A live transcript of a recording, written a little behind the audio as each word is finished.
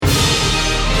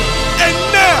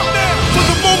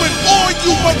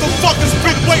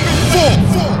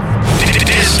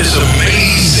This is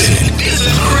amazing. This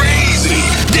is crazy.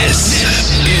 This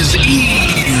is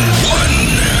E1.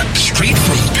 Straight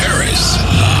from Paris.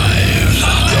 Live.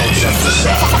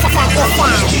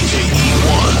 DJ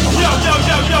E1. Yo.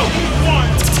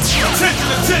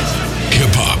 Attention.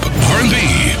 Hip-hop, R&B,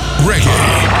 reggae.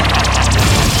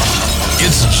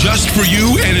 It's just for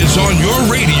you and it's on your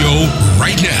radio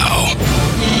right now.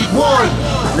 E1.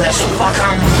 Let's fuck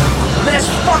 'em. Let's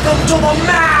fuck 'em to the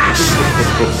max.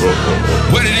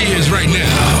 What it is right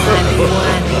now.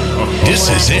 This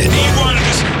is it. E1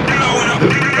 is blowing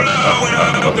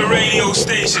up the radio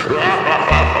station. Another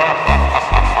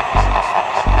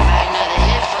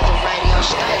hit for the radio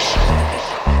station.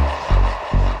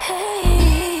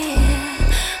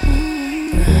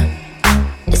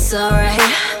 It's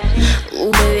alright,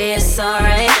 ooh baby, it's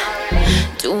alright.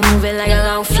 Do move it like a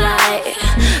long flight.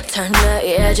 Turn the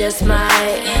air just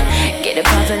might. Get it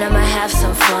poppin', I'ma have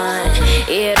some fun.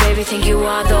 Yeah, baby, think you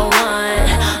are the one.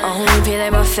 Only play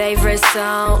like my favorite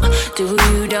song. Do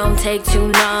you don't take too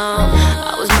long.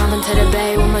 I was mobbing to the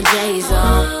bay with my J's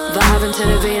on. Vibing to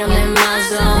the beat, I'm in my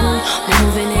zone.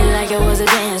 Moving it like it was a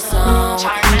dance song.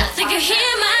 I think you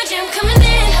hear my jam coming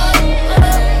in.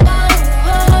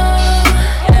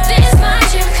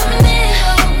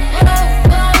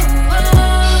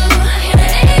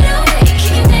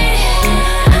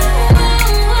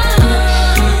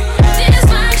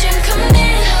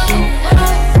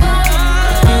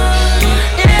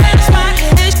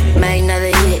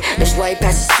 Way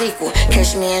past the sequel.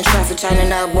 Catch me in traffic,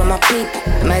 turning up with my people.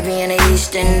 Maybe in the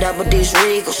east, in double D's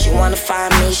regal. She wanna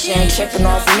find me, she ain't tripping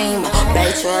off Nemo.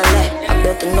 Bay to LA, I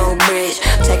built a new bridge.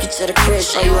 Take it to the crib,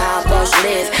 show you how boss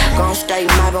live. Gon' stay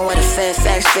mobbing with a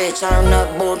Fairfax fit. Turn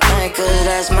up bull tank, cause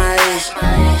that's my ish.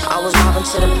 I was mobbing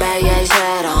to the Bay, A's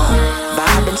hat on.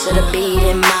 Vibing to the beat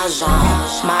in my zone.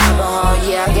 Mobbing hard,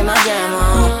 yeah, I get my jam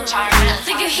on. I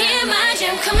think you hear my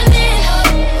jam coming in.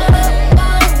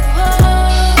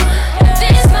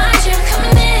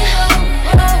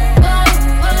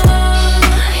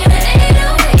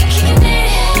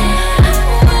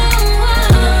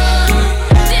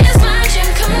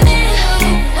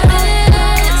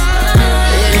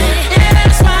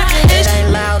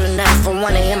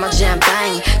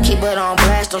 Keep it on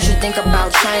blast, don't you think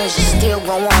about change. It's still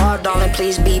going hard, darling,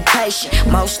 please be patient.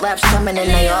 Most slaps coming and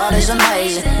they all is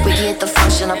amazing. We get the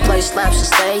function, I play slaps and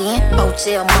stay in.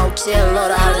 Hotel, motel,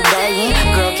 Lord, holiday in.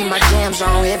 Girl, keep my jams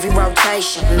on every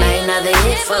rotation. Ain't another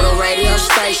hit for the radio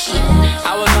station.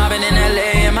 I was mobbing in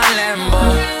LA in my Lambo,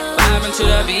 vibing to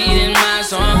the beat in my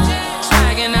song,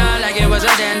 swagging out like it was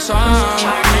a dance song. I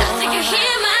think you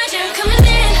hear my jam coming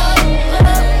in.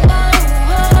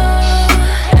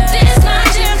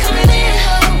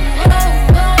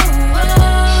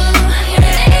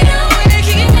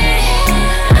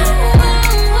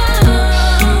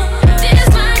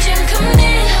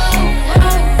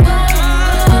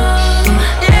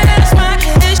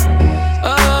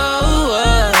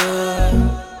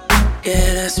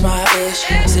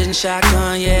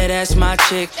 Shotgun, yeah, that's my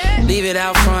chick. Leave it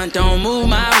out front, don't move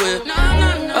my whip.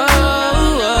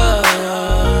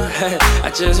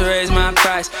 I just raised my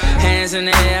price. Hands in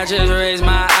the air, I just raised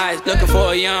my eyes. Looking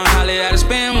for a young Holly that'll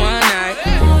spend one night.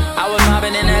 I was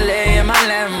mobbing in LA in my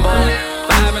Lambo,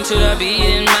 vibing to the beat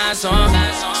in my song,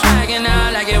 swagging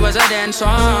out like it was a dance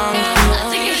song. I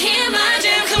think you hear my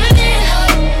jam coming in.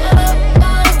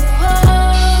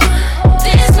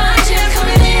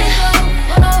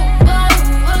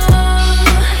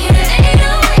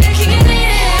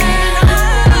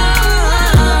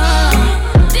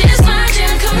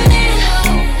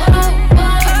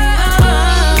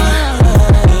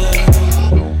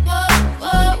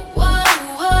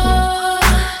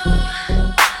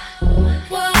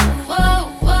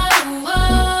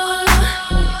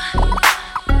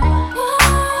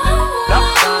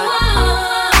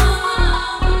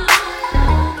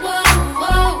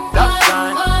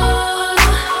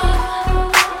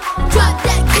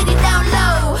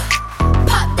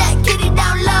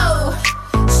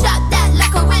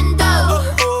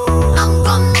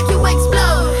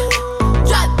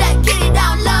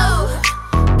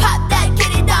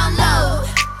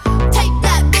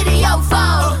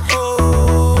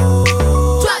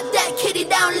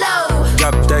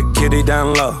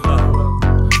 Down low,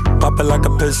 pop it like a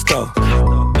pistol,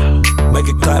 make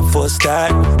it clap for a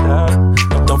stack.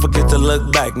 Don't forget to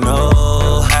look back, no.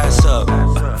 Ass up,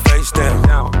 face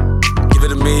down. Give it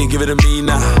to me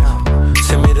now.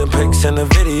 Send me the pics and the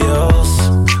videos.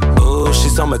 Ooh,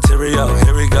 she's on material.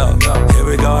 Here we go.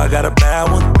 I got a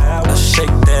bad one. I'll shake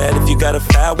that if you got a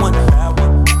fat one.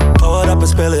 Pour it up and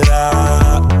spill it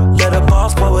out. Let a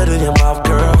boss pour with it in your mouth,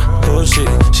 girl. Oh shit,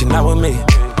 she not with me.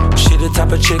 She the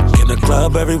type of chick in the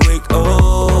club every week.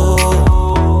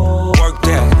 Oh, work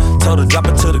that. Told her drop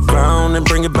it to the ground and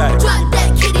bring it back. Drop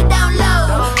that kitty down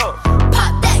low.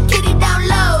 Pop that kitty down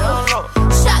low.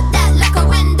 Shot that like a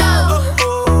window.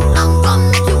 I'm gon'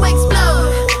 make you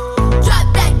explode. Drop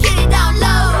that kitty down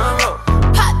low.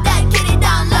 Pop that kitty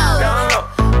down low.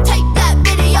 Take that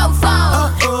video phone.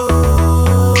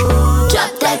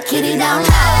 Drop that kitty down low.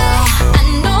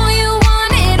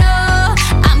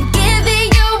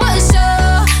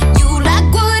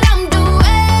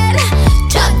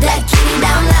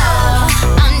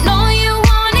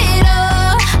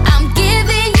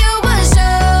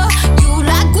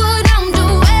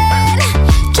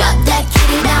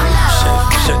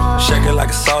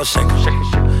 Shaker.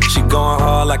 She going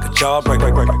hard like a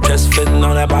jawbreaker. Just fitting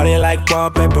on that body like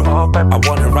wallpaper. I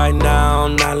want it right now,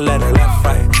 not let it left,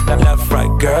 right.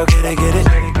 Girl, get it.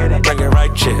 Bring it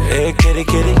right, chick. Hey, kitty.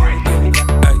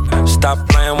 Hey, stop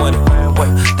playing with it.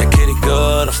 That kitty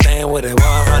good, I'm staying with it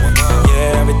 100.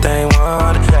 Yeah, everything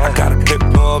 100. I got a pit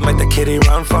bull, make the kitty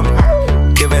run for me.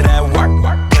 Give it that work.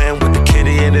 Playing with the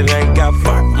kitty and it ain't got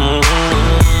fun.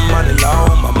 Money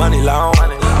long, my money long.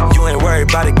 You ain't worried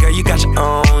about it, girl, you got your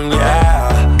own,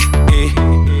 yeah.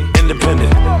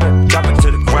 Independent, drop it to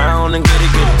the ground and get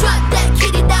it. Drop that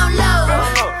kitty down low.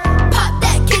 Pop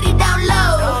that kitty down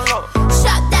low.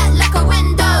 Shot that like a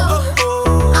window.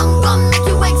 I'm gon' make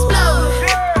you explode.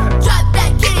 Drop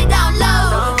that kitty down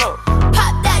low.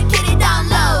 Pop that kitty down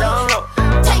low.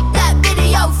 Take that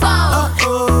video phone.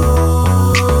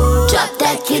 Drop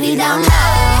that kitty down low.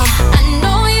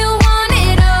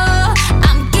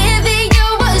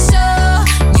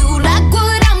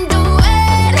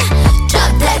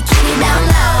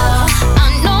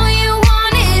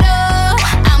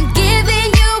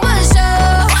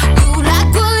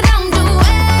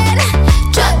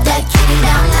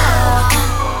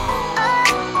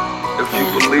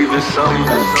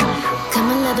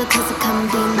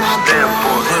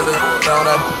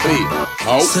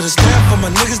 So the stand for my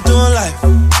niggas doing life.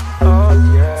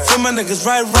 For my niggas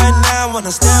right now. When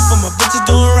I stand for my bitches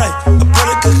doing right. A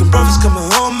brother cooking breakfast coming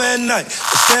home at night.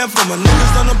 I stand for my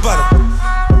niggas on the bottom.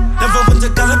 Never went to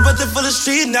college, but they full of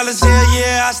street knowledge.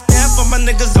 Yeah, I stand for my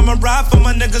niggas. I'ma ride for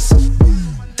my niggas.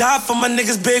 Die for my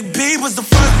niggas. Big B was the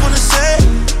first one to say,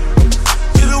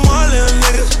 you the one little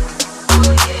nigga.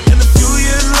 And a few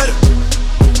years later,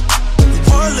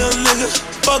 one little nigga.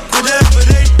 Fuck whatever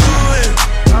they doing.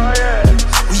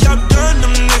 We outdone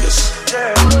them niggas.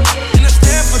 And I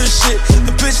stand for the shit.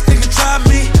 A bitch nigga try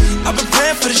me. I've been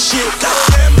praying for the shit.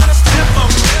 Goddamn, man, I stand for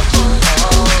it.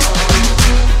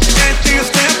 Anything I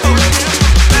stand for.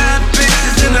 Bad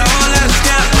bitches and a whole lot of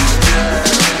scandals.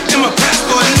 In my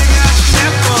passport, nigga, I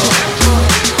stand for.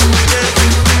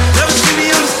 Never see me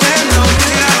understand, no,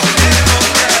 nigga, I stand for.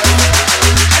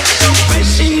 So bitch,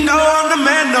 she know I'm the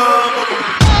man, no.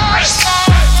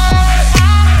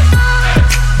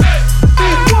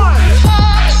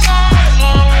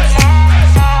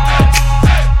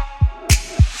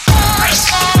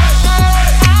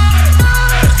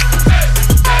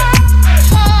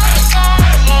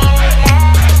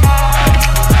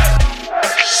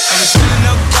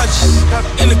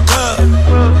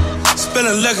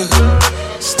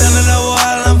 Standing up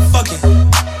while I'm fucking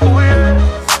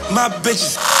my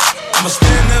bitches. I'm a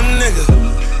stand-up nigga.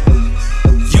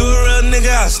 You a real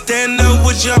nigga, I stand up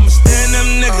with you. I'm a stand-up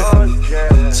nigga.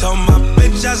 Tell my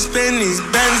bitch I spend these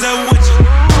bands up with you.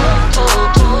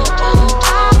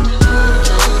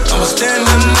 I'm a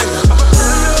stand-up nigga.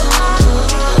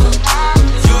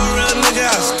 You a real nigga, I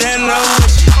stand up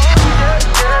with you.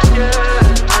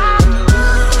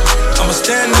 I'm a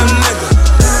stand-up nigga.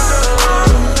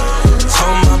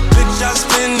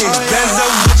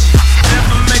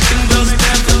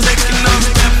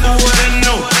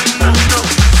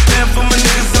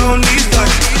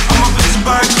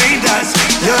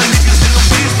 Young niggas in the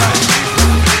beast, like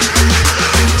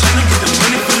tryna get the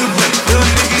money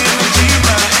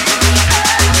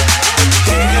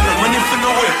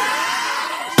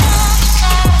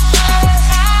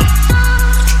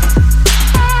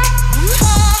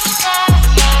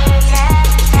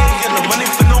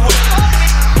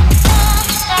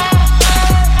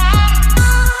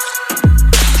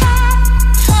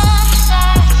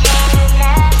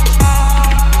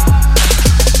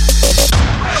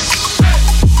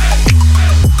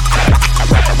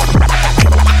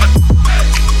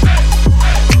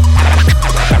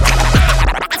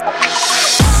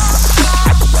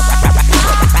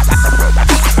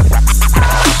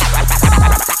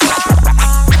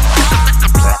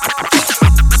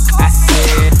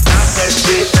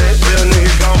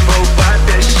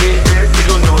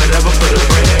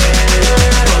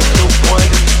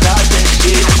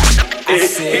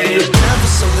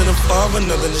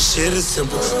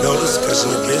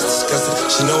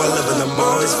disgusted. She know I love it, I'm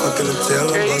always fucking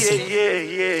until I'm busted. Oh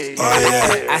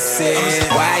yeah. I said,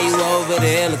 why you over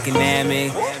there looking at me?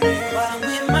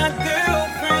 With my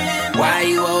girlfriend. Why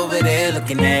you over there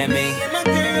looking at me? My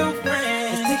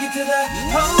girlfriend. Let's take it to the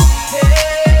hotel.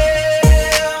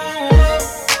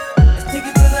 Let's take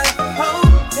it to the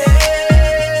hotel.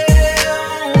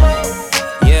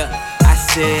 Yeah, I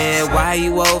said, why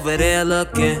you over there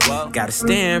looking? Got a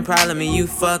staring problem and you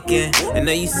fucking. I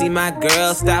know you see my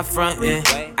girl, stop fronting.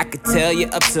 I could tell you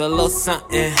up to a little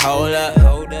something. Hold up,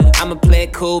 I'ma play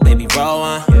it cool, baby, roll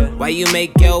on. Why you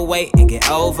make your way and get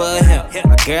over here?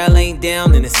 My girl ain't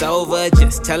down and it's over.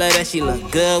 Just tell her that she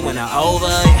look good when I'm over.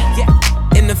 Yeah.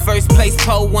 In the first place,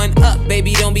 pull one up,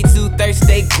 baby, don't be too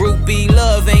thirsty. Groupie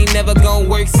love ain't never gon'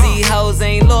 work. See, hoes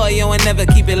ain't loyal and never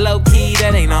keep it low-key,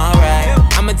 that ain't alright.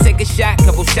 I'ma take a shot,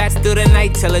 couple shots through the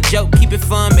night. Tell a joke, keep it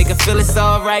fun, make her feel it's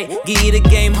alright. Give you the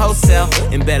game wholesale,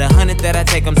 and bet 100 that I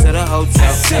take them to the hotel.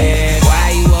 I said,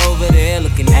 why you over there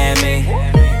looking at me?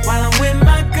 While I'm with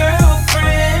my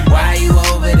girlfriend. Why you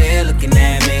over there looking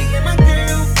at me? My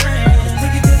girlfriend. Let's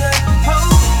take it to the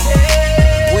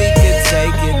hotel. We could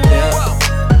take it there.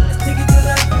 Let's take it to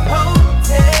the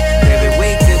hotel. Baby, we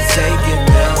could take it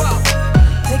there.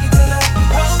 Take it to the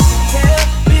hotel.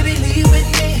 Baby, leave with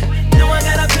me. Know I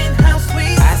got a penthouse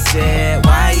suite. I said,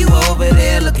 why you over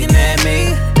there looking at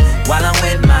me? While I'm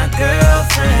with my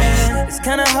girlfriend. It's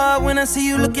kinda hard when I see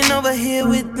you looking over here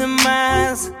with them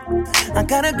eyes. I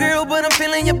got a girl, but I'm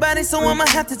feeling your body, so I'ma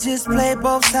have to just play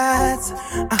both sides.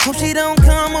 I hope she don't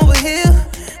come over here,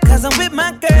 cause I'm with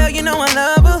my girl, you know I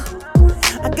love her.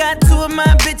 I got two of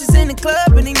my bitches in the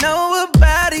club, and they know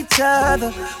about each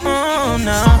other. Oh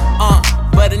no.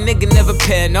 But a nigga never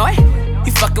paranoid.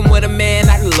 You fucking with a man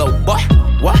like a little boy.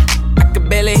 What? I can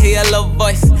barely hear your little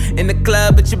voice in the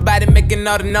club, but your body making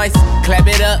all the noise. Clap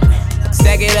it up,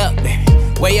 stack it up, baby.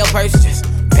 Weigh your purse, just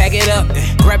pack it up.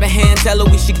 Grab a hand, tell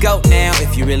her we should go now.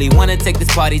 If you really wanna take this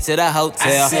party to the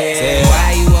hotel. I said,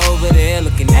 why you over there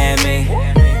looking at me?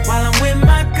 While I'm with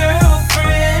my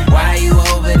girlfriend. Why you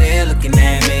over there looking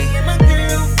at me? My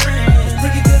girlfriend. Let's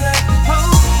take it to the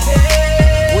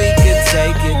hotel. We could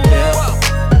take it there.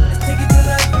 Let's take it to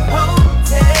the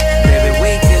hotel. Baby,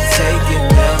 we could take it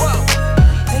there.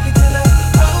 Take it to the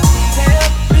hotel.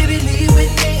 Baby, leave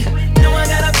with me. Know I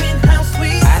got a penthouse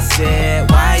suite. I said,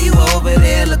 why you over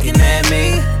there looking at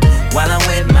me? While I'm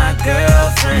with my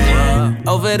girlfriend.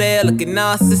 Over there looking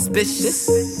all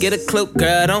suspicious. Get a clue,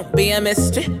 girl, don't be a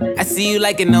mystery. I see you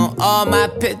liking on all my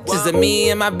pictures of me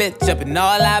and my bitch up in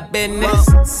all our business.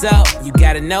 So, you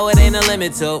gotta know it ain't a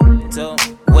limit to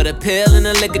what a pill and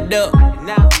a liquor do.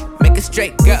 Make a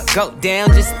straight girl go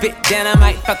down, just spit down. I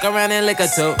might fuck around and lick her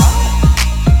too.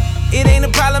 It ain't a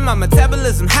problem, my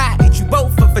metabolism high. Eat you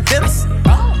both up for dinner.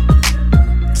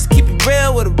 Just keep it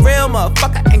real with a real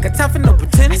motherfucker. Ain't got time for no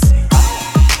pretenders.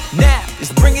 Now,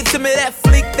 just bring it to me, that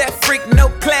freak, no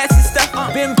classy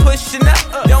stuff. Been pushing up,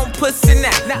 don't pussy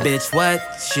now. Bitch, what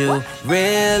you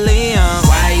really on?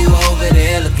 Why you over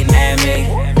there looking at me?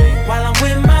 While I'm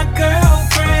with my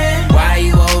girlfriend. Why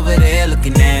you over there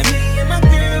looking at me? My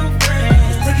girlfriend.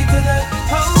 Let's take it to the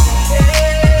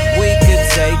hotel. We could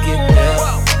take it there.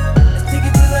 Let's take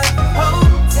it to the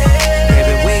hotel.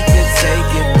 Baby, we could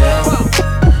take it there.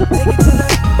 Take it to the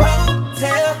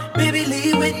hotel. Baby,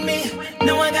 leave with me.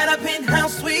 Know I got a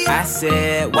penthouse suite. I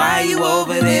said, why you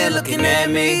over there looking at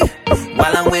me?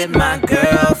 While I'm with my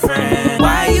girlfriend.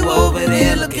 Why you over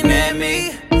there looking at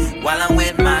me? While I'm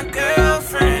with my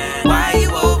girlfriend. Why you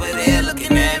over there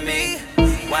looking at me?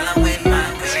 While I'm with my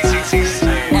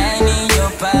girlfriend. Any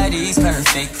your body's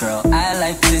perfect, girl. I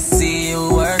like to see you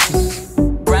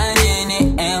working. Grinding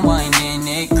it and winding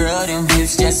it, girl. Them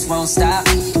hips just won't stop.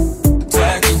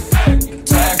 Twerking,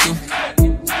 twerking.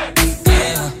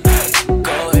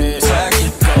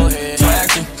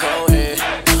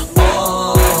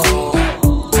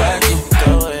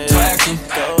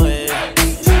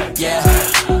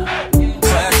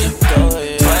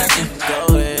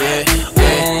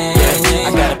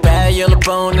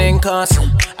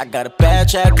 I got a bad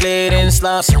chocolate and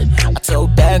slossin'. I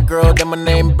told that girl that my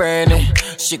name Brandon.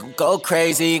 She gon' go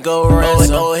crazy, go ransom.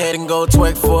 Go ahead and go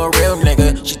twerk for a real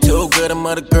nigga. She too good, them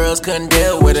other girls couldn't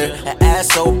deal with her. Her ass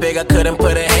so big, I couldn't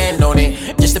put a hand on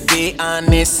it. Just to be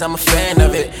honest, I'm a fan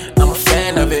of it. I'm a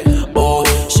fan of it. Oh,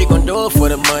 she gon' do it for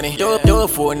the money. Do it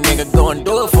for a nigga. Go and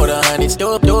do it for the honeys.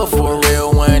 Do it for a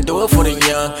real one. Do it for the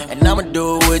young. And I'ma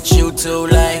do it with you too,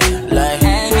 like.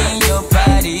 Hanging your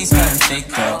body's perfect,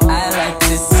 girl. I like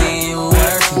to see you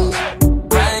working.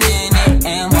 Grinding it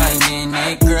and winding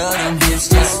it, girl. Them hips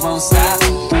just won't stop.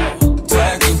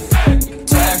 Twerking,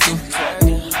 twerking.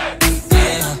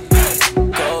 Yeah.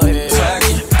 Go ahead.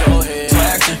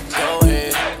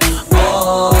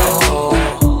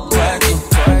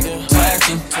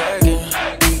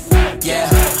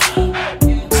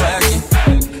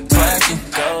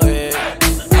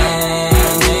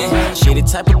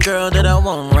 I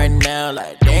want right now.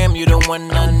 Like, damn, you the one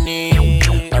I need.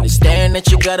 Understand that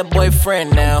you got a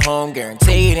boyfriend now, home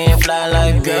guaranteed and fly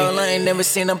like me. Girl, I ain't never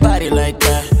seen a body like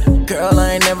that. Girl,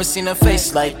 I ain't never seen a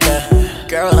face like that.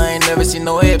 Girl, I ain't never seen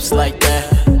no hips like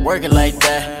that. Work it like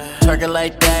that, twerk it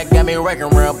like that. Got me working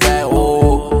real bad.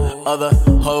 Ooh, other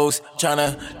hoes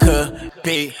tryna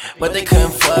compete, but they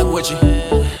couldn't fuck with you.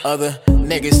 Other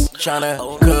niggas tryna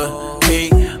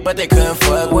compete, but they couldn't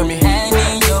fuck with me.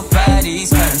 And your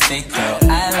body's perfect, girl.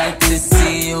 I like to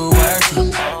see you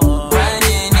working.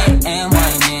 Grinding it and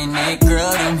winding it,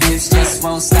 girl. Them hips just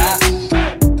won't stop.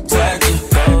 Twerking,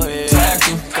 go ahead.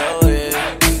 Twerking, go ahead.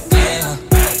 Yeah.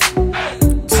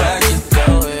 Twerking, go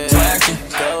ahead. Twerking,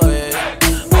 go ahead.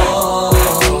 Oh.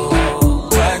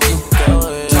 Twerking, go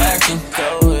ahead. Twerking, go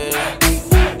ahead.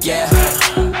 Yeah.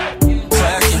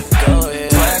 Twerking, go ahead.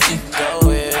 Twerking, go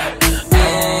ahead.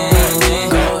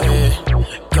 And go ahead.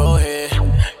 Go ahead.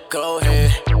 Go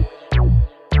ahead.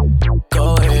 Go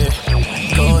ahead.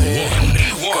 Go ahead.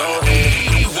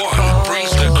 E1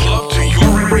 brings the club to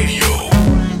your radio.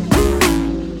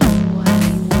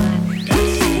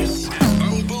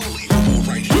 Unbelievable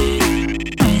right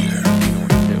here.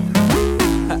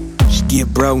 She get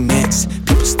bro next,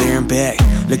 people staring back,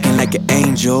 looking like an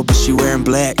angel, but she wearing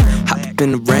black. Hop up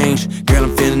in the range, girl,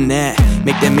 I'm feeling that.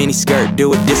 Make that mini skirt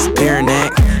do a disappearing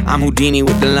act. I'm Houdini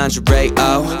with the lingerie,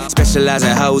 oh. Specialize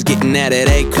in hoes getting out of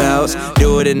they clothes.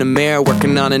 Do it in the mirror,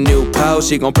 working on a new pose.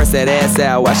 She gon' press that ass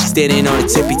out while she standing on her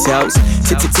tippy toes.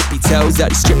 Tippy toes, out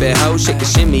these stripping hoes, shake and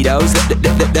shimmy those.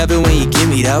 Love it when you give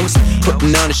me those.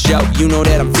 Putting on a show, you know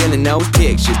that I'm feeling those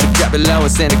pictures. But drop it low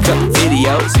and send a couple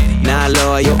videos. Not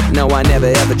loyal, no, I never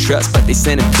ever trust. But they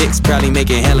sending pics, probably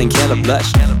making Helen Keller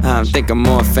blush. I think I'm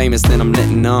more famous than I'm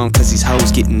letting on, cause these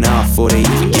hoes getting off before they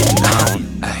even getting on.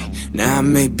 Ay. Now I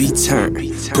may be turned,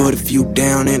 put a few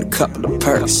down and a couple of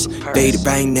perks. Baby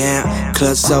bang now,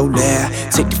 club so loud.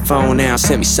 Take your phone out,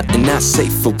 send me something not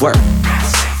safe for work.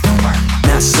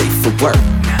 Not safe for work.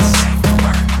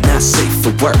 Not safe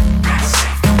for work.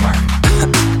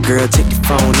 Girl, take your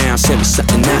phone now, send me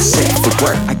something not safe for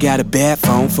work. I got a bad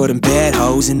phone for them bad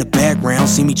hoes in the background.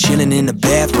 See me chilling in the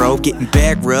bathrobe, getting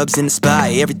back rubs in the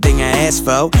spot. Everything I asked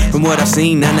for. From what I've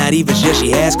seen, I'm not even sure she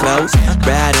has clothes.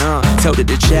 Right on, told her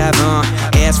to chive on.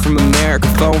 Ass from America,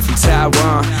 phone from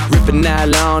Taiwan. Ripping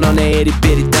nylon on the itty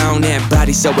bitty thong. That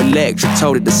body so electric,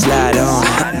 told her to slide on.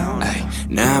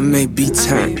 Now I may be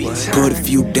turned, put a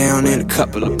few down and a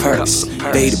couple of perks.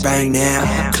 Baby bang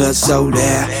now, club so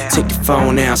loud. Take your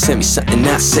phone out, send me something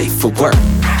not safe for work.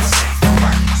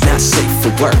 Not safe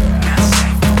for work.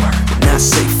 Not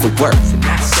safe for work.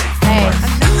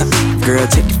 Girl,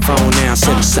 take your phone out,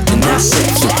 send me something not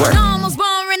safe for work. Almost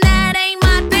boring, that ain't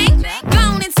my thing. Go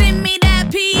on and send me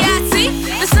that PIC.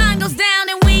 The sun goes down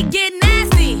and we get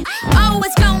nasty. Oh,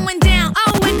 it's going down,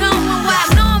 oh, we're going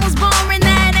wild. Almost boring,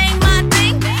 that ain't my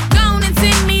thing. Go on and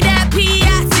send me that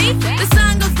PIC. The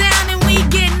sun goes down and we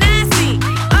get nasty.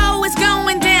 Oh, it's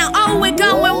going down, oh, we're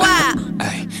going wild.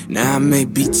 Ay, now I may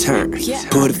be turned,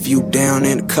 put a few down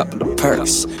and a couple of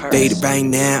perks. Baby bang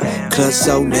now, club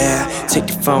so loud. Take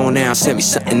your phone out, send me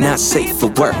something not safe for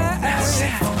work.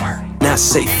 Not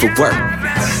safe for work.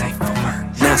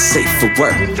 Not safe for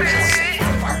work.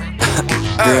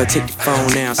 Girl, take your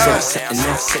phone out, send me something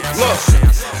not safe for work.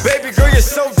 Look, baby girl, you're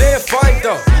so damn fine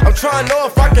though. I'm trying to know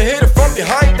if I can hit it from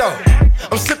behind though.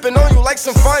 I'm sipping on you like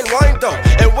some fine wine though.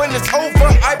 And when it's over,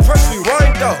 I press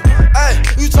rewind though. Ay,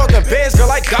 you talking bands,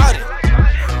 girl, I got it.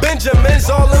 Benjamin's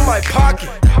all in my pocket.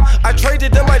 I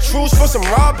traded in my truths for some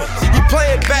robbers. You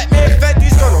playing Batman,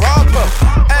 Fetty's gonna rob her.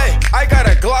 Ay, I got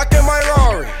a Glock in my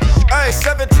Rari. Ay,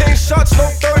 17 shots, no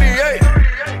 38.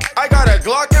 I got a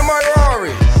Glock in my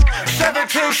Rari.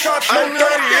 17 shots, no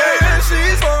 38.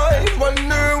 She's mine,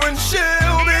 wonder when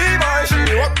she'll be mine.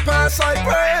 She walk past like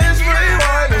praise,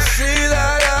 rewind and see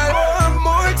that I one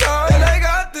more time. And I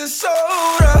got this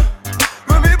soda.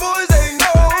 Remy boys, they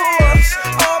know us.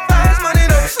 All fast money,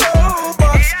 no slow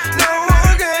bucks. No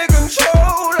one can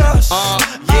control us.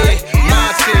 Yeah,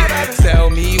 Monty, tell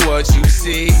me what you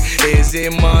see. Is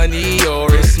it money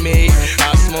or it's me?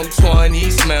 I smoke 20,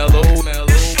 smell mellow.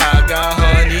 I got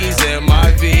honeys in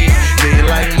my V. They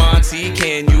like Monty,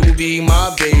 can you be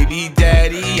my baby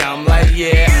daddy? I'm like,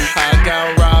 yeah. I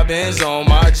got robins on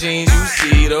my jeans. You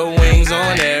see the wings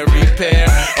on every pair.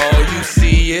 All you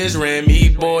see is Remy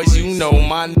boys. You know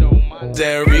my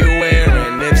everywhere.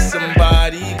 And if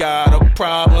somebody got a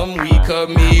problem, we could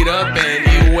meet up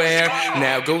anywhere.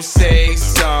 Now go say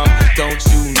some. Don't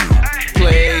you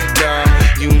play dumb?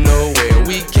 You know where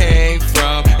we came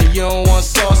from. And you don't want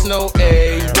sauce, no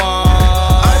A1.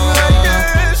 I'm like,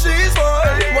 yeah, she's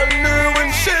mine. Wonder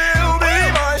when she'll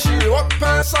be mine. She walk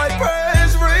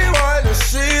Cypress, rewind and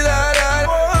see that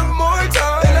one more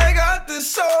time. And I got this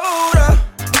soda.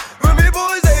 Remy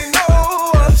boys, they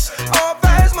know us. All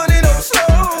fast money, no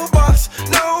slow box.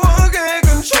 No one can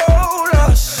control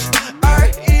us.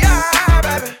 Alright, yeah,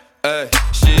 baby. Ay,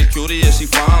 she a cutie, yeah, she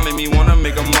fine. Make me wanna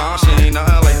make her mine. She ain't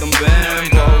nothing like them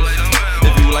bambos.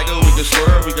 If you like her, we can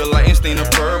swerve. We can light and stain the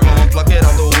purple and pluck it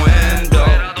out the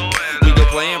window. We can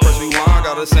play and press rewind.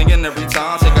 Got her singing every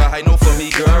time. Take a high note for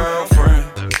me, girlfriend.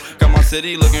 Got my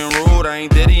city looking rude. I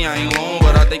ain't Diddy, I ain't lone,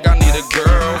 but I think I need a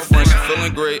girlfriend. She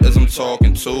feeling great as I'm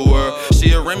talking to her.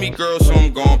 She a Remy girl, so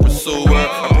I'm gon' pursue her.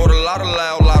 I brought a lot of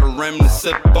loud, lot of rim to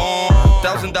sip on.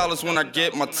 $1,000 when I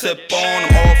get my tip on.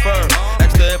 I'm off her.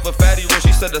 Asked her if a Fetty rich,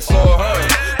 she said that's all her.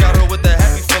 Got her with the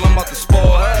happy feel, I'm about to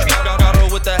spoil her. Got her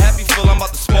with the happy feel, I'm about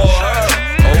to spoil her.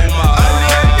 Oh my.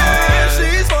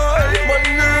 She's mine.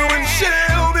 Wonder when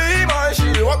she'll be mine.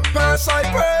 She walk past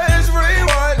Cypress,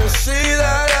 rewind and see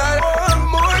that one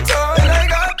more time. And I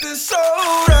got this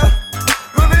soda.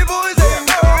 Remy boys, they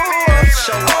know us.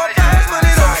 All fast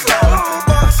money, no slow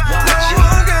box. No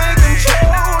one can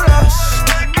control us.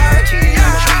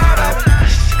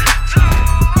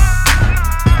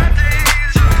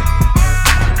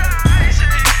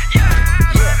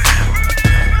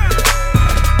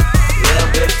 Little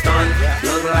bit stunning,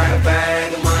 look like a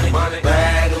bag of money,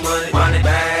 bag of money,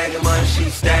 bag of money. She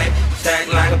stack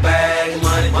like a bag of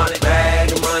money,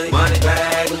 bag of money,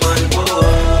 bag of money.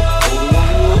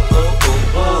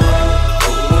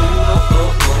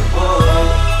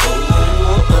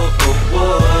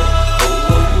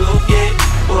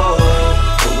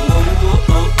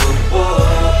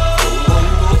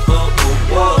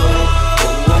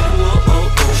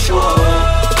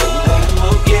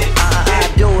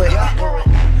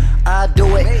 I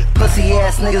do it. Pussy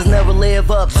ass niggas never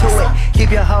live up to it.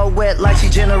 Keep your hoe wet like she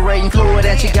generating fluid.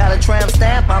 And she got a tramp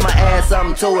stamp, I'ma add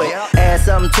something to it. Add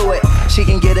something to it. She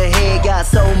can get ahead, got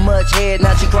so much head,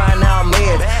 now she crying out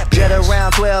mid. Jet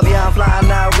around 12, yeah, I'm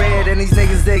flying out red. And these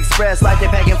niggas express like they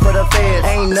packing for the feds.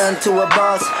 Ain't nothing to a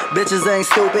boss, bitches ain't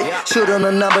stupid. Shoot on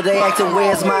the number, they acting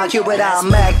where's my Cupid? I'll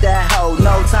mac that hoe,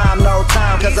 no time,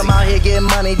 cause I'm out here getting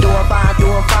money, doing fine.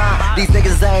 These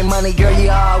niggas ain't money, girl, you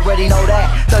already know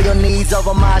that. Throw your knees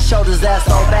over my shoulders, that's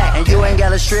all back. And you ain't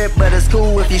got a strip, but it's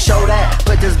cool if you show that.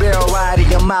 Put this barrel right in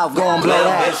your mouth, go and blow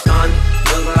that. Bitch stunning,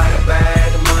 look like a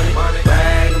bag of money,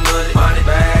 bag of money,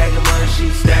 bag of money. She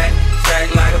stack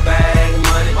like a bag of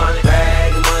money,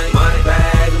 bag of money,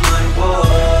 bag of money. Whoa.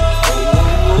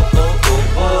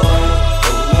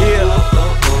 Yeah.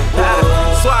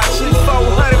 Swat shit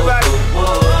 400, baby.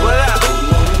 What up?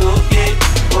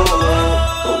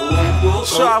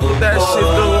 Sharp with that shit,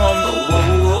 do on me.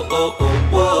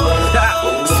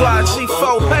 Swat shit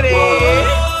 400.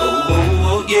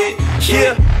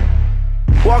 Yeah.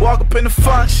 Walk up in the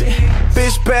function.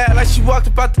 Bitch bad like she walked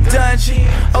up out the dungeon.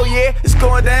 Oh yeah, it's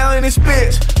going down in this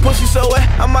bitch. Pussy so wet,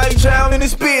 I might drown in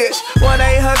this bitch.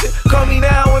 1-800, call me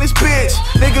now in this bitch.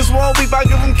 Niggas won't beef, I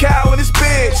give them cow in this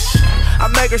bitch. I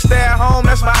make her stay at home,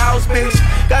 that's my house bitch.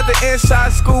 Got the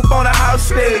inside scoop on the house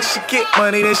stick. She get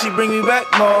money, then she bring me back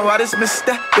more. I just miss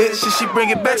that bitch, and she bring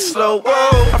it back slow.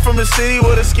 Whoa, I'm from the city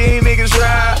where the skinny niggas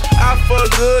ride. I fuck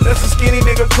good, that's a skinny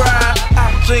nigga pride. I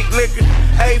drink liquor,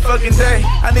 every fucking day.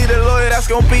 I need a lawyer that's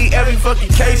gon' beat every fucking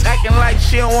case. Acting like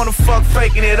she don't wanna fuck,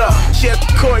 faking it up. She at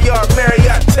the courtyard,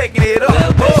 Marriott, taking it up.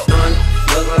 Little bitch stunning,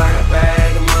 look like a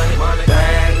bag of money,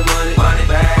 bag of money,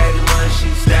 bag of money. She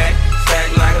stack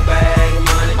like a bag of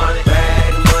money,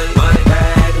 bag of money,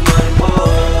 bag of money. Whoa.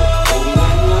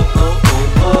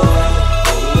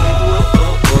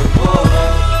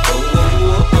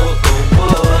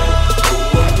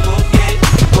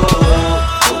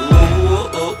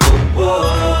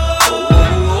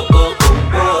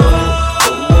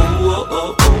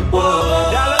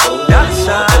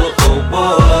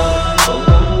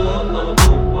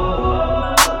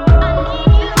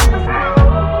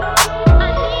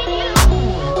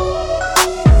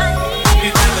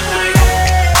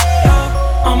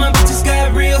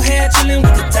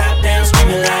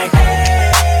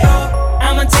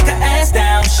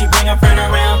 She bring her friend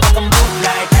around, fuck 'em both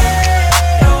like,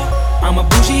 hey, yo. I'm a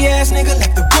bougie ass nigga,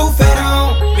 left the roof at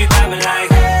home. We vibing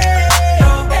like, hey,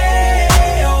 yo,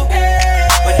 hey, yo, hey.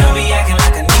 But don't be acting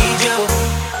like I need you.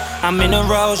 I'm in the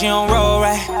rose, you don't roll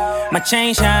right. My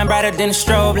chain shine brighter than a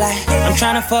strobe light. I'm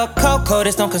tryna fuck Coco,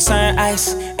 this don't concern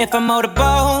ice. If I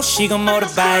motorboat, she gon'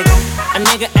 motorbike. A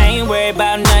nigga ain't worried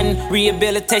about nothing.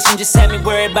 Rehabilitation just had me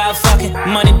worried about fucking.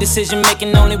 Money decision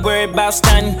making, only worried about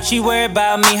stunning. She worried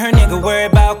about me, her nigga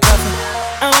worried about cuffing.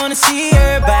 I wanna see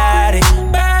her body.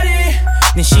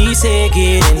 Then she said,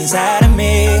 get inside of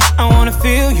me. I wanna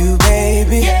feel you, baby.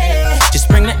 baby. Yeah. Just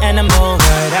bring the animal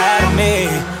right out of me.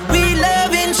 We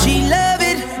loving, she love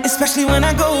it, especially when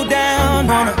I go down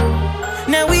on her.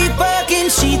 Now we fucking,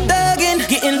 she thuggin',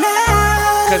 getting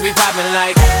loud. Cause we poppin'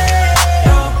 like, hey,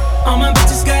 oh. All my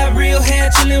bitches got real hair,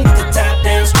 chillin' with the top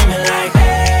down, screamin' like,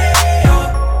 hey,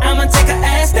 oh. I'ma take her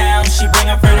ass down, she bring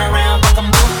her friend around, fuck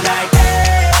 'em both like,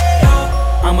 hey,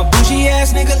 oh. I'm a bougie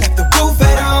ass nigga, left the roof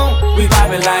at home. We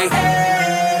poppin' like,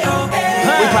 hey, oh, hey,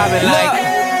 we poppin' like,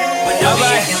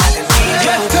 alright.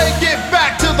 Let's take it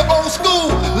back to the old school.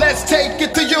 Let's take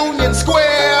it to Union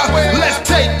Square. Let's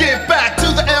take it back to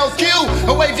the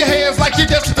LQ. Wave your hands like you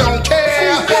just don't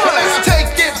care. Let's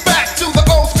take it back to the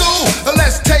old school.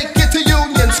 Let's take it to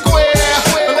Union Square.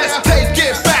 Let's take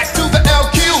it back to the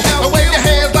LQ. Wave your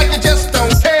hands like you just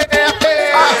don't care.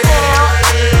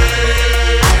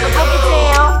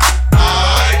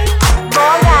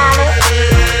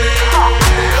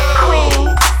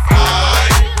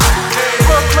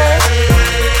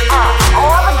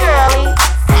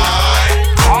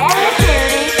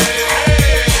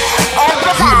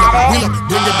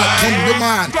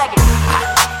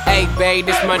 Hey babe,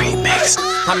 this money mix.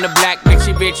 I'm the black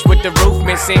bitchy bitch with the roof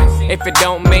missing. If it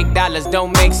don't make dollars,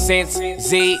 don't make sense.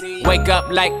 Z, wake up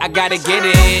like I gotta get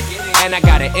it. And I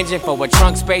got an engine for a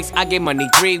trunk space. I get money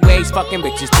 3 ways, fucking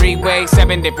bitches 3 ways.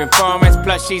 7 different formats,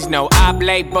 plus she's no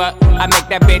oblate. But I make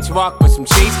that bitch walk with some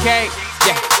cheesecake.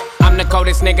 Yeah. I'm the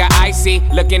coldest nigga I see.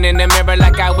 Looking in the mirror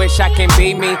like I wish I can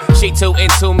be me. She too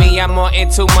into me, I'm more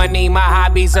into money. My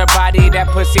hobbies, her body, that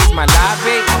pussy's my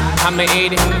lobby. I'ma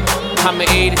eat it, I'ma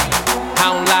eat it.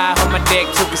 I don't lie, on my dick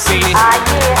too conceited.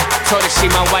 Told her she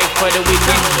my wife for the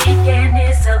weekend. The weekend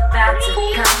is about to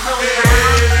come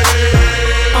around.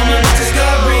 All my bitches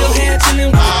got real hair,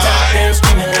 chillin' with the top down,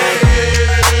 screamin' like,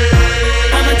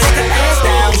 I'ma take her ass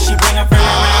down, she bring her friend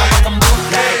around, fuck 'em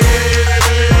both like,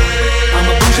 I'm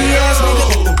a bougie ass nigga,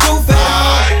 get the roof at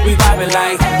home. We poppin'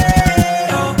 like,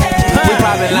 we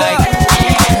poppin' like.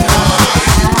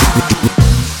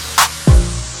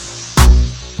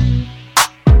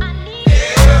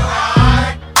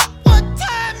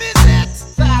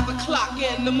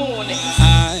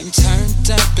 I'm turned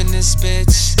up in this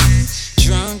bitch,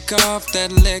 drunk off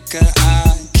that liquor.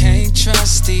 I can't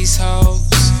trust these hoes,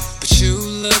 but you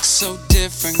look so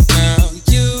different, girl.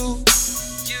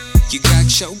 You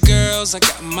got your girls, I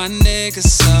got my niggas,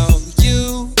 so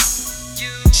you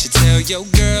should tell your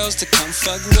girls to come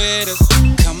fuck with us.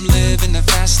 Come live in the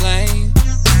fast lane.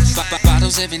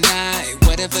 Bottles every night,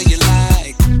 whatever you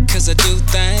like, cause I do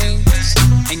things.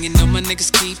 And you know my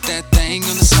niggas keep that thing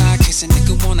on the side, case a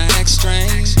nigga wanna act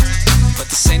strange. But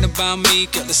this ain't about me,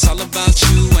 girl, it's all about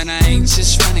you. And I ain't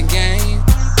just running game,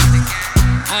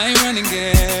 I ain't running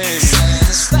game.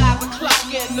 It's 5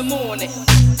 o'clock in the morning.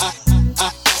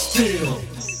 Still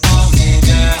on me,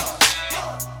 girl.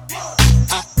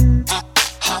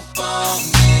 Hop on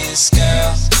this,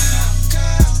 girl.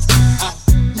 I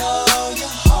know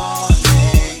you're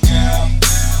horny, girl.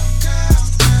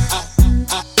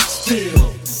 Still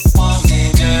on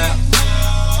me, girl.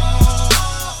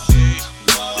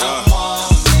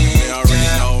 They already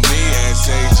know me as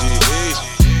AGE.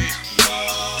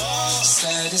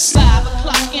 Said it's 5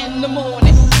 o'clock in the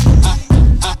morning.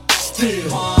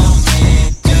 Still on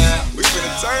me, girl. We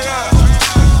finna turn up.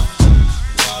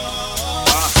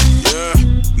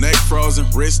 Neck frozen,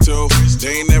 wrist too.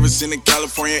 They ain't never seen a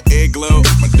California igloo.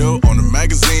 My dude on the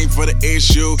magazine for the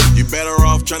issue. You better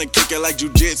off trying to kick it like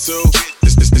jujitsu.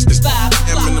 This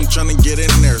him and I'm trying to get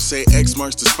in there. Say X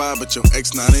marks the spot, but your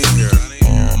ex not in here.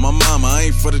 Oh, my mama, I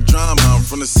ain't for the drama. I'm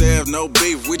from the Sev, no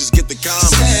beef. We just get the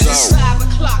comments. It's 5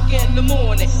 o'clock in the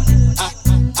morning.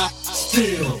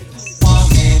 Still on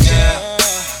me, girl.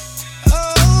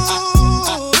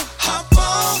 Hop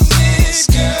on this,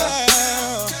 girl.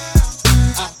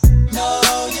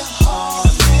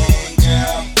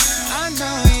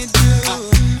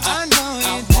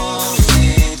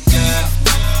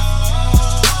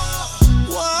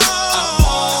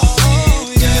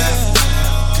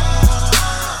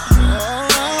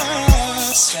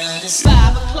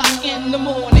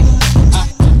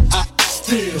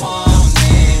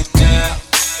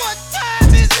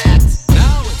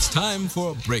 Time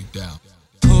for a breakdown.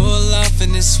 Pull off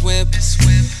in this whip,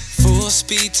 full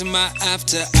speed to my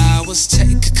after hours.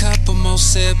 Take a couple more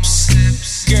sips.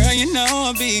 Girl, you know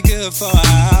I'll be good for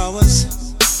hours.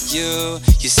 You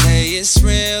say it's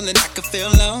real and I can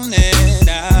feel on it.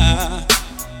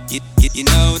 You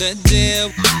know the deal.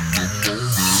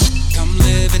 Come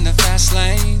live in the fast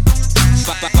lane.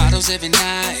 Bottles every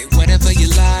night, whatever you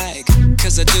like,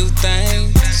 cause I do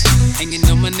things. And you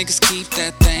know my niggas keep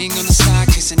that thing on the side,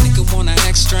 case a nigga wanna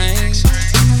act strange.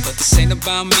 But this ain't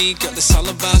about me, girl, it's all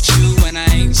about you. And I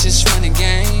ain't just running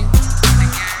game.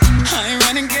 I ain't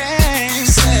running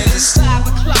games. It's 5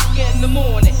 o'clock in the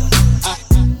morning.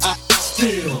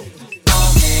 Still